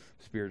really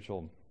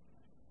spiritual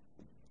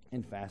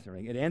and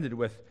fascinating. It ended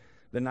with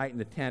the night in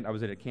the tent. I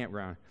was at a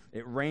campground.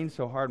 It rained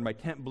so hard, my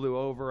tent blew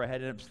over. I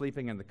had to end up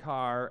sleeping in the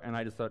car, and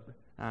I just thought,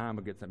 I'm going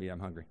to get something to eat. I'm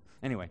hungry.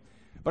 Anyway,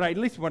 but I at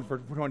least went for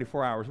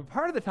 24 hours. But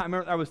part of the time,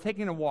 I was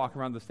taking a walk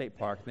around the state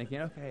park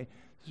thinking, okay,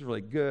 this is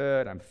really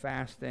good. I'm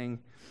fasting.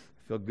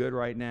 I feel good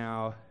right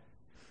now.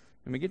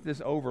 And we get to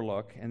this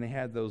overlook, and they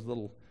had those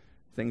little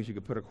things you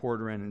could put a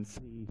quarter in and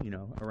see,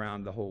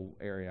 around the whole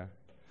area.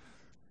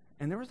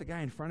 And there was a guy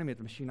in front of me at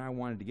the machine I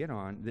wanted to get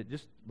on that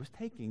just was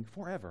taking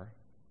forever.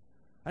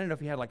 I don't know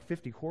if he had like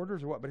 50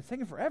 quarters or what, but it's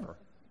taking forever.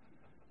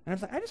 And I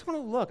was like, I just want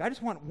to look. I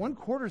just want 1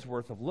 quarter's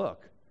worth of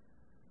look.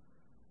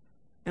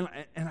 And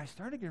I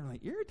started getting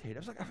really irritated. I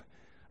was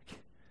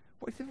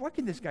like, what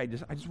can this guy do?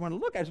 I just want to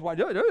look. I just want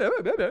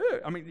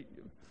to... I mean,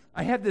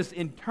 I had this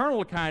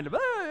internal kind of...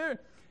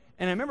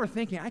 And I remember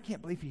thinking, I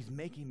can't believe he's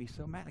making me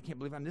so mad. I can't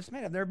believe I'm this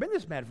mad. I've never been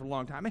this mad for a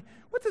long time.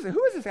 What's this?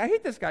 Who is this guy? I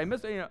hate this guy.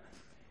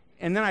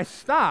 And then I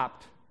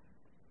stopped,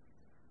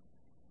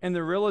 and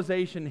the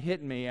realization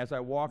hit me as I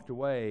walked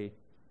away.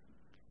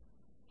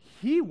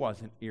 He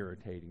wasn't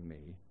irritating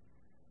me.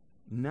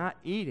 Not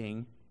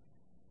eating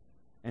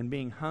and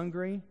being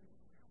hungry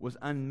was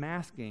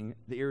unmasking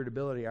the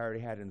irritability I already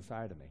had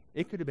inside of me.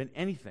 It could have been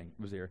anything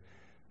was there.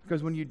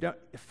 Because when you don't,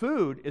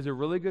 food is a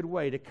really good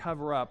way to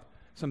cover up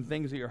some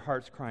things that your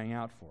heart's crying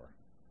out for.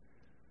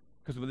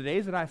 Because with the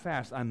days that I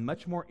fast, I'm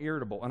much more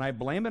irritable. And I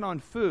blame it on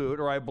food,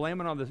 or I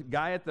blame it on this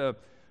guy at the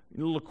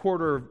little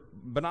quarter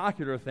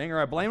binocular thing, or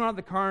I blame it on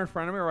the car in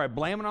front of me, or I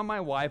blame it on my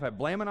wife, I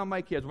blame it on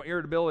my kids. My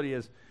irritability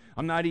is,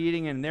 I'm not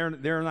eating and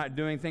they're not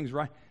doing things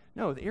right.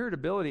 No, the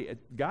irritability,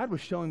 God was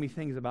showing me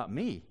things about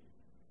me.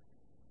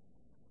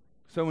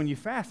 So when you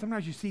fast,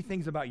 sometimes you see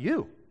things about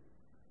you.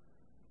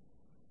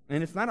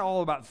 And it's not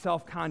all about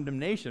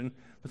self-condemnation,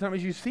 but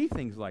sometimes you see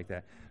things like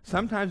that.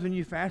 Sometimes when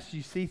you fast,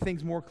 you see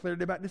things more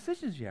clearly about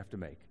decisions you have to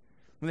make.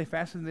 When they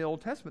fasted in the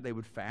Old Testament, they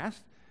would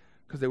fast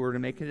because they were to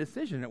make a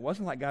decision. It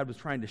wasn't like God was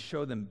trying to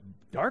show them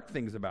dark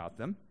things about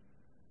them.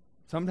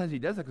 Sometimes he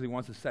does that because he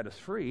wants to set us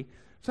free.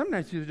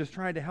 Sometimes he's just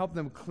trying to help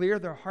them clear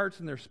their hearts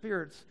and their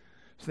spirits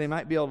so they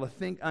might be able to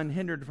think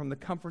unhindered from the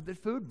comfort that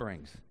food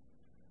brings.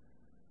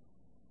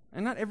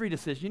 And not every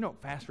decision, you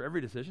don't fast for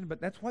every decision,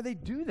 but that's why they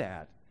do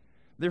that.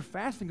 They're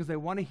fasting because they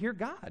want to hear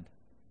God.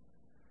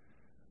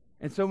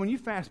 And so when you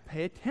fast,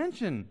 pay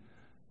attention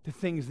to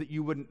things that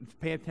you wouldn't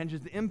pay attention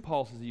to, the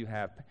impulses that you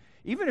have.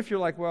 Even if you're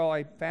like, well,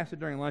 I fasted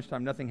during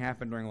lunchtime, nothing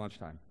happened during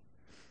lunchtime.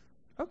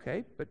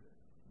 Okay, but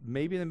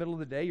maybe in the middle of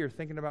the day you're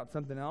thinking about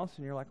something else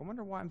and you're like, I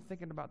wonder why I'm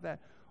thinking about that.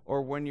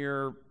 Or when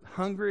you're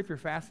hungry, if you're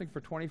fasting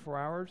for 24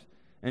 hours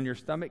and your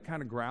stomach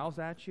kind of growls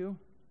at you,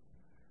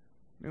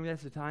 maybe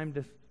that's the time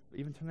to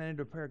even turn that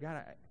into a prayer.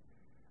 God,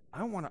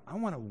 I want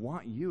to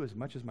want you as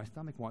much as my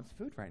stomach wants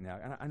food right now.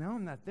 And I know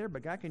I'm not there,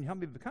 but God, can you help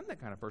me become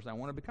that kind of person? I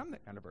want to become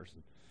that kind of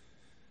person.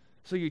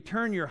 So you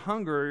turn your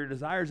hunger or your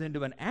desires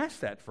into an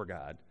asset for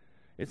God.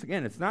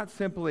 It's not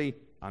simply,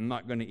 I'm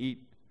not going to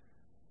eat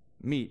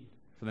meat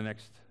for the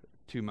next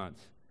 2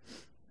 months.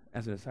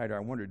 As an aside, I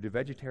wonder, do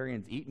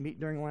vegetarians eat meat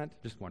during Lent?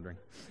 Just wondering.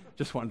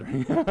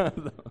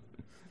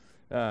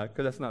 Because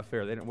that's not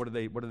fair. They don't, what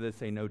do they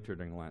say no to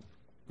during Lent?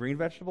 Green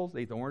vegetables?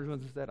 They eat the orange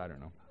ones instead? I don't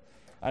know.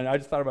 I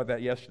just thought about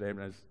that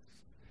yesterday.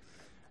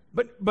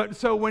 But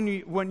so when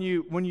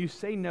you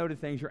say no to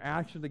things, you're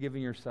actually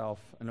giving yourself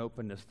an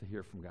openness to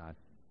hear from God.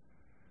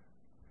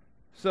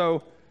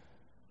 So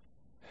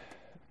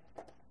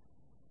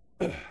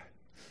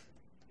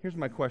here's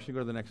my question. Go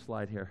to the next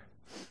slide here.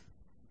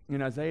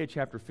 In Isaiah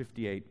chapter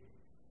 58,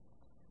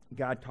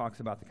 God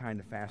talks about the kind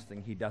of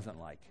fasting he doesn't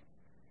like.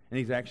 And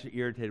he's actually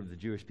irritated with the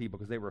Jewish people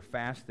because they were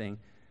fasting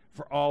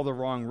for all the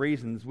wrong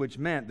reasons, which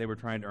meant they were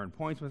trying to earn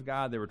points with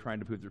God. They were trying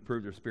to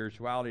prove their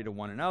spirituality to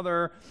one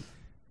another.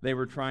 They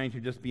were trying to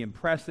just be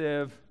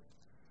impressive.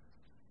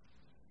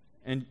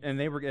 And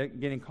they were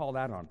getting called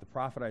out on it. The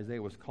prophet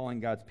Isaiah was calling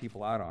God's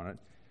people out on it,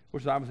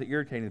 which was obviously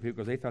irritating to people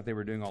because they thought they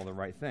were doing all the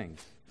right things.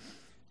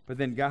 But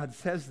then God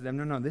says to them,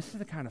 no, this is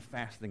the kind of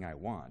fasting I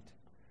want.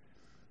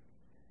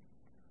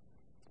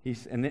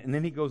 And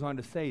then he goes on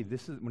to say,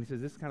 when he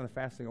says this is kind of the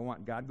fasting I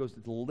want, God goes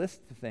to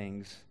list the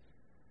things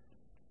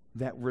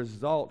that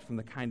result from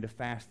the kind of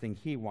fasting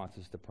he wants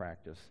us to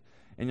practice.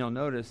 And you'll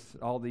notice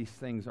all these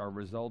things are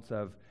results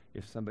of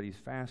if somebody's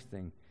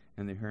fasting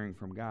and they're hearing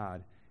from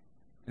God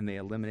and they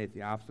eliminate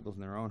the obstacles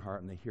in their own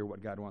heart and they hear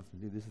what God wants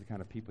them to do, this is the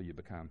kind of people you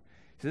become.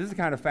 So this is the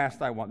kind of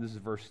fast I want. This is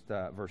verse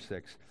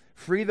 6.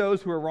 Free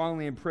those who are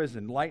wrongly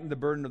imprisoned. Lighten the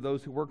burden of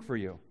those who work for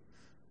you.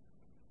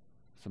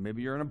 So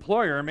maybe you're an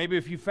employer, or maybe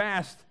if you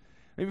fast,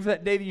 maybe for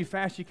that day that you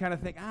fast, you kind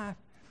of think, I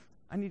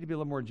need to be a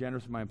little more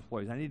generous with my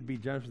employees. I need to be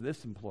generous with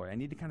this employee. I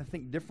need to kind of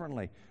think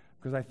differently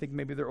because I think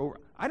maybe they're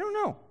over. I don't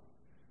know.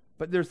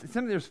 But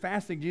there's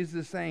fasting. Jesus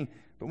is saying,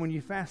 but when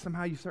you fast,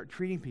 somehow you start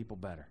treating people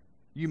better.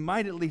 You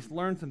might at least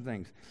learn some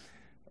things.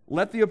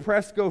 Let the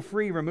oppressed go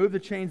free. Remove the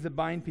chains that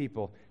bind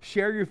people.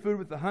 Share your food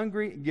with the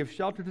hungry. Give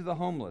shelter to the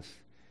homeless.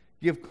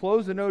 Give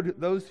clothes to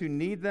those who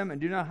need them,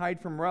 and do not hide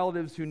from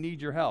relatives who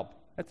need your help.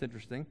 That's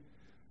interesting.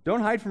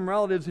 Don't hide from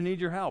relatives who need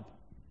your help.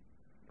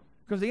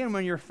 Because again,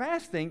 when you're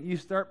fasting, you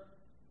start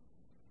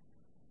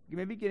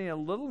maybe getting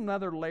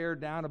another layer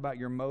down about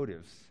your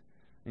motives.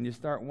 And you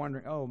start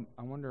wondering,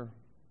 I wonder,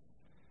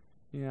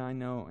 I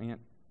know Aunt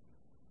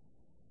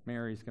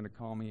Mary's going to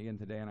call me again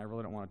today, and I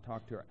really don't want to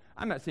talk to her.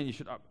 I'm not saying you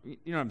should, you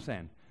know what I'm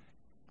saying.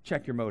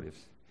 Check your motives.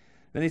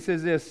 Then he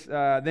says this,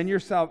 then your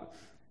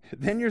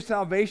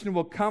salvation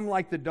will come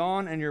like the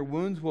dawn, and your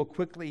wounds will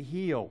quickly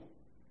heal.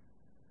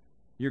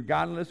 Your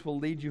godliness will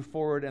lead you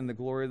forward, and the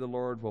glory of the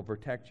Lord will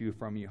protect you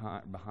from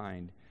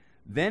behind.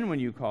 Then when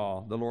you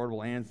call, the Lord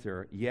will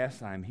answer,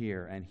 yes, I'm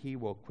here, and he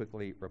will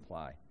quickly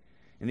reply.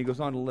 And he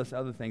goes on to list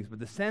other things, but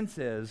the sense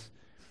is,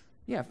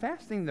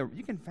 fasting,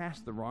 you can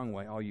fast the wrong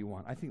way all you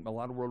want. I think a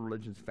lot of world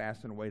religions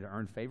fast in a way to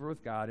earn favor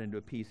with God and to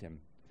appease him.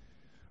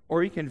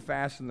 Or you can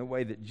fast in the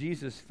way that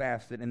Jesus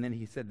fasted, and then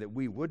he said that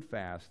we would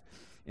fast,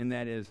 and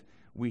that is,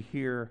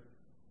 we're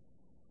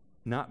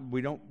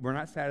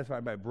not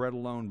satisfied by bread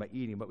alone, by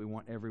eating, but we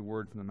want every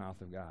word from the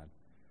mouth of God.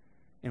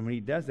 And when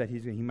he does that, he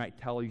might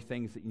tell you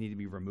things that you need to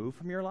be removed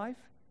from your life,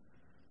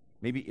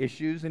 maybe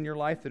issues in your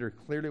life that are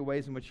clearly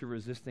ways in which you're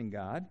resisting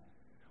God,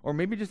 or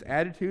maybe just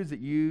attitudes that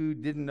you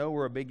didn't know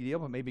were a big deal,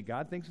 but maybe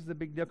God thinks it's a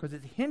big deal because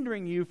it's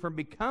hindering you from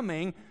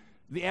becoming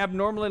the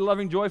abnormally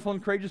loving, joyful,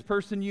 and courageous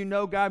person you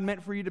know God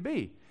meant for you to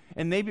be.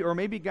 And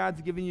maybe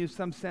God's giving you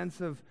some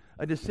sense of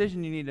a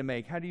decision you need to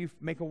make. How do you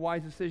make a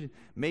wise decision?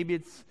 Maybe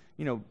it's,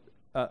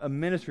 a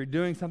ministry,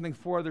 doing something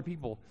for other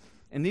people.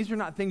 And these are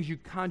not things you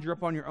conjure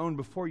up on your own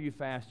before you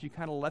fast. You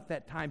kind of let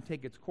that time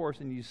take its course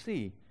and you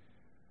see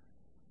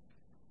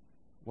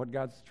what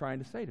God's trying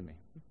to say to me.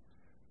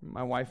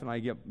 My wife and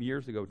I,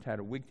 years ago, had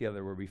a week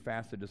together where we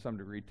fasted to some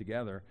degree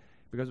together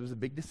because it was a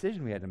big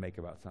decision we had to make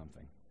about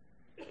something.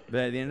 But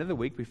at the end of the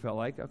week, we felt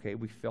like,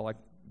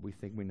 we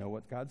think we know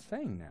what God's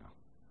saying now.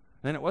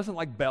 And it wasn't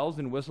like bells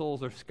and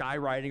whistles or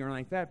skywriting or anything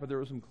like that, but there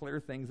were some clear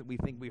things that we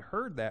think we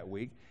heard that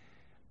week.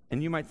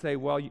 And you might say,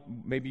 well,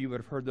 maybe you would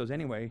have heard those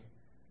anyway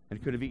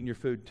and could have eaten your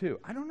food too.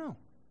 I don't know.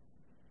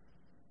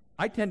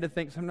 I tend to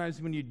think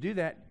sometimes when you do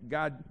that,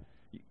 God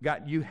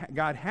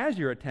has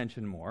your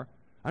attention more.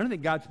 I don't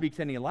think God speaks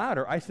any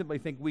louder. I simply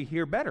think we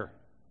hear better.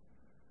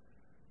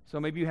 So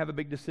maybe you have a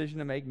big decision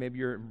to make. Maybe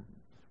you're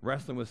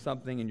wrestling with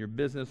something in your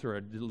business or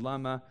a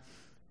dilemma.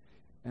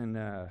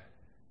 And,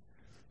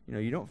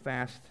 you don't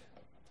fast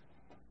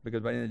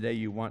because by the end of the day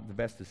you want the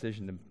best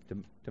decision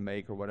to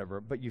make or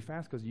whatever. But you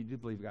fast because you do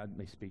believe God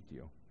may speak to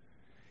you.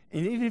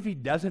 And even if he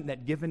doesn't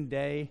that given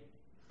day,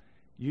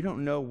 you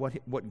don't know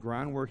what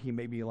groundwork he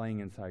may be laying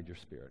inside your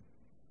spirit.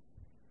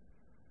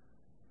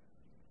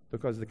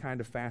 Because the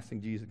kind of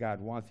fasting God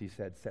wants, he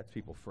said, sets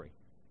people free.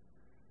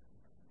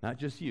 Not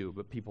just you,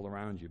 but people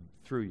around you,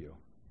 through you.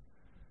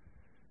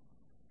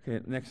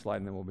 Okay, next slide,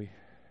 and then we'll be.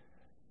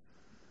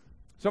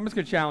 So I'm just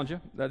going to challenge you.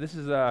 This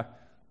is you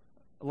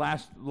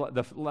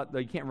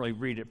can't really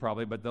read it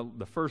probably, but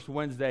the first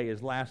Wednesday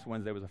is last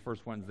Wednesday was the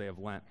first Wednesday of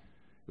Lent.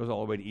 It goes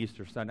all the way to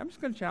Easter Sunday. I'm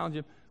just going to challenge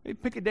you. Maybe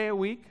pick a day a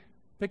week,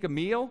 pick a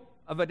meal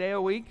of a day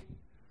a week,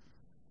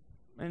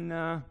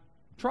 and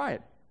try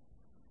it.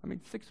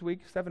 6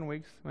 weeks, 7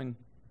 weeks. You're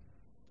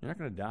not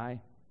going to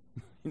die.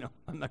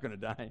 I'm not going to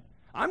die.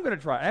 I'm going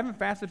to try. I haven't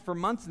fasted for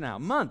months now.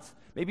 Months.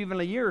 Maybe even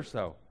a year or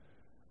so.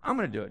 I'm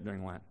going to do it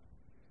during Lent.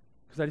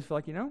 Because I just feel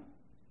like,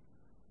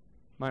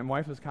 my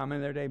wife was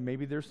commenting the other day,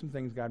 maybe there's some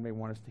things God may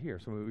want us to hear,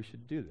 so maybe we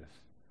should do this.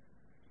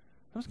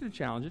 I'm just going to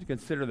challenge you to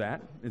consider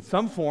that in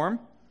some form.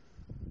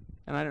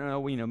 And I don't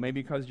know,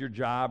 maybe because of your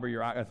job or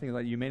your things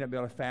like that, you may not be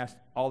able to fast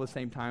all the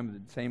same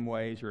time, the same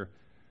ways,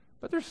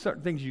 but there's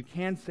certain things you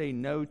can say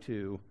no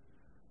to.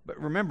 But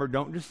remember,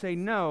 don't just say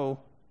no.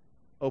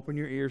 Open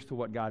your ears to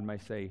what God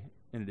might say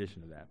in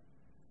addition to that.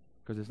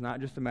 Because it's not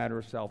just a matter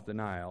of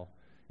self-denial.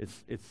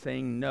 It's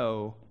saying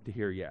no to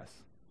hear yes.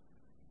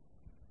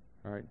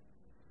 All right?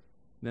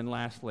 Then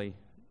lastly,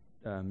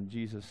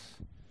 Jesus,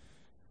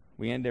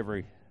 we end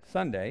every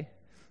Sunday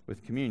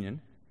with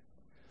communion.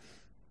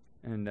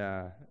 And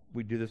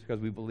we do this because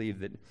we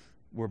believe that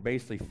we're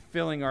basically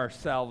filling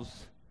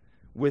ourselves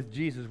with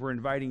Jesus. We're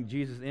inviting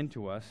Jesus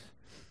into us.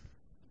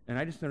 And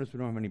I just noticed we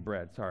don't have any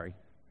bread. Sorry.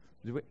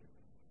 Do we?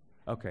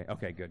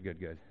 Okay,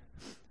 good.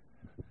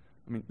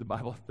 I mean, the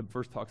Bible, the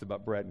verse talks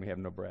about bread, and we have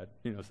no bread.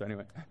 So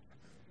anyway.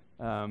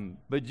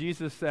 But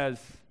Jesus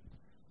says,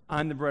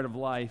 I'm the bread of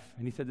life.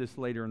 And he said this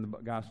later in the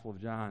Gospel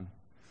of John.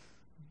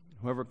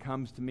 Whoever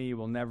comes to me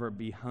will never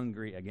be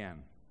hungry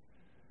again.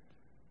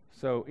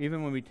 So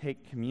even when we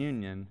take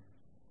communion,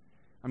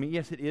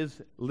 yes, it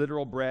is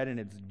literal bread and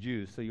it's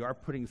juice, so you are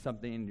putting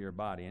something into your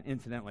body. And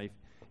incidentally,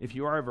 if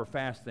you are ever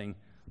fasting,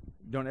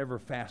 don't ever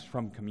fast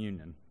from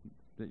communion.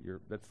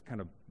 That's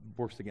kind of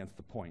works against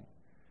the point.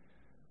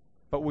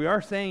 But we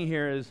are saying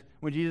here is,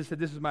 when Jesus said,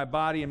 this is my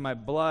body and my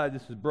blood,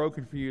 this is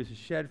broken for you, this is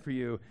shed for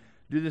you,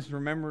 do this in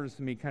remembrance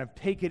of me, kind of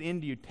take it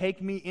into you,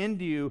 take me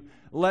into you,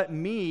 let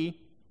my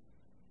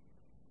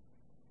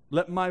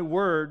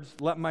words,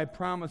 let my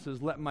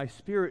promises, let my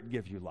Spirit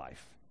give you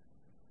life.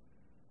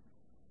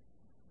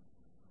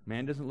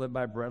 Man doesn't live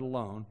by bread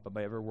alone, but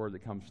by every word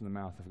that comes from the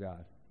mouth of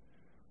God.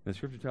 The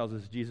Scripture tells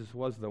us Jesus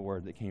was the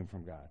word that came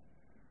from God.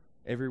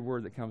 Every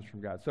word that comes from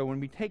God. So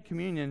when we take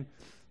communion,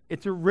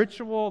 it's a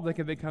ritual that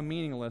can become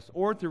meaningless,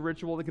 or it's a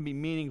ritual that can be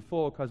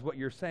meaningful, because what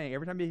you're saying,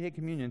 every time you take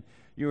communion,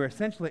 you're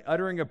essentially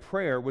uttering a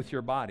prayer with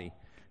your body.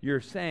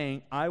 You're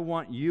saying, I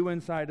want you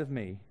inside of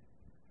me,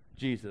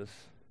 Jesus,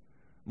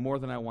 more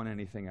than I want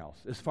anything else.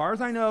 As far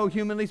as I know,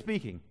 humanly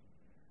speaking.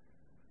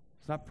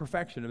 It's not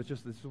perfection, it's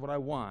just this is what I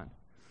want.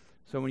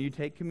 So when you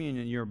take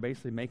communion, you're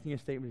basically making a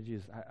statement to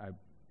Jesus,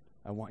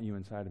 I want you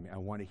inside of me. I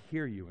want to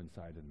hear you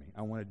inside of me.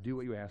 I want to do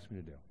what you ask me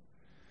to do.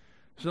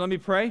 So let me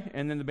pray,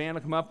 and then the band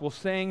will come up. We'll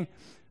sing.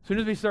 As soon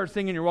as we start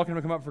singing, you're welcome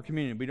to come up for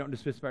communion. We don't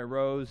dismiss by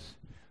rows.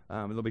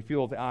 There'll be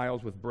fuel at the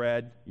aisles with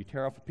bread. You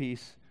tear off a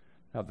piece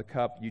of the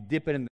cup. You dip it in the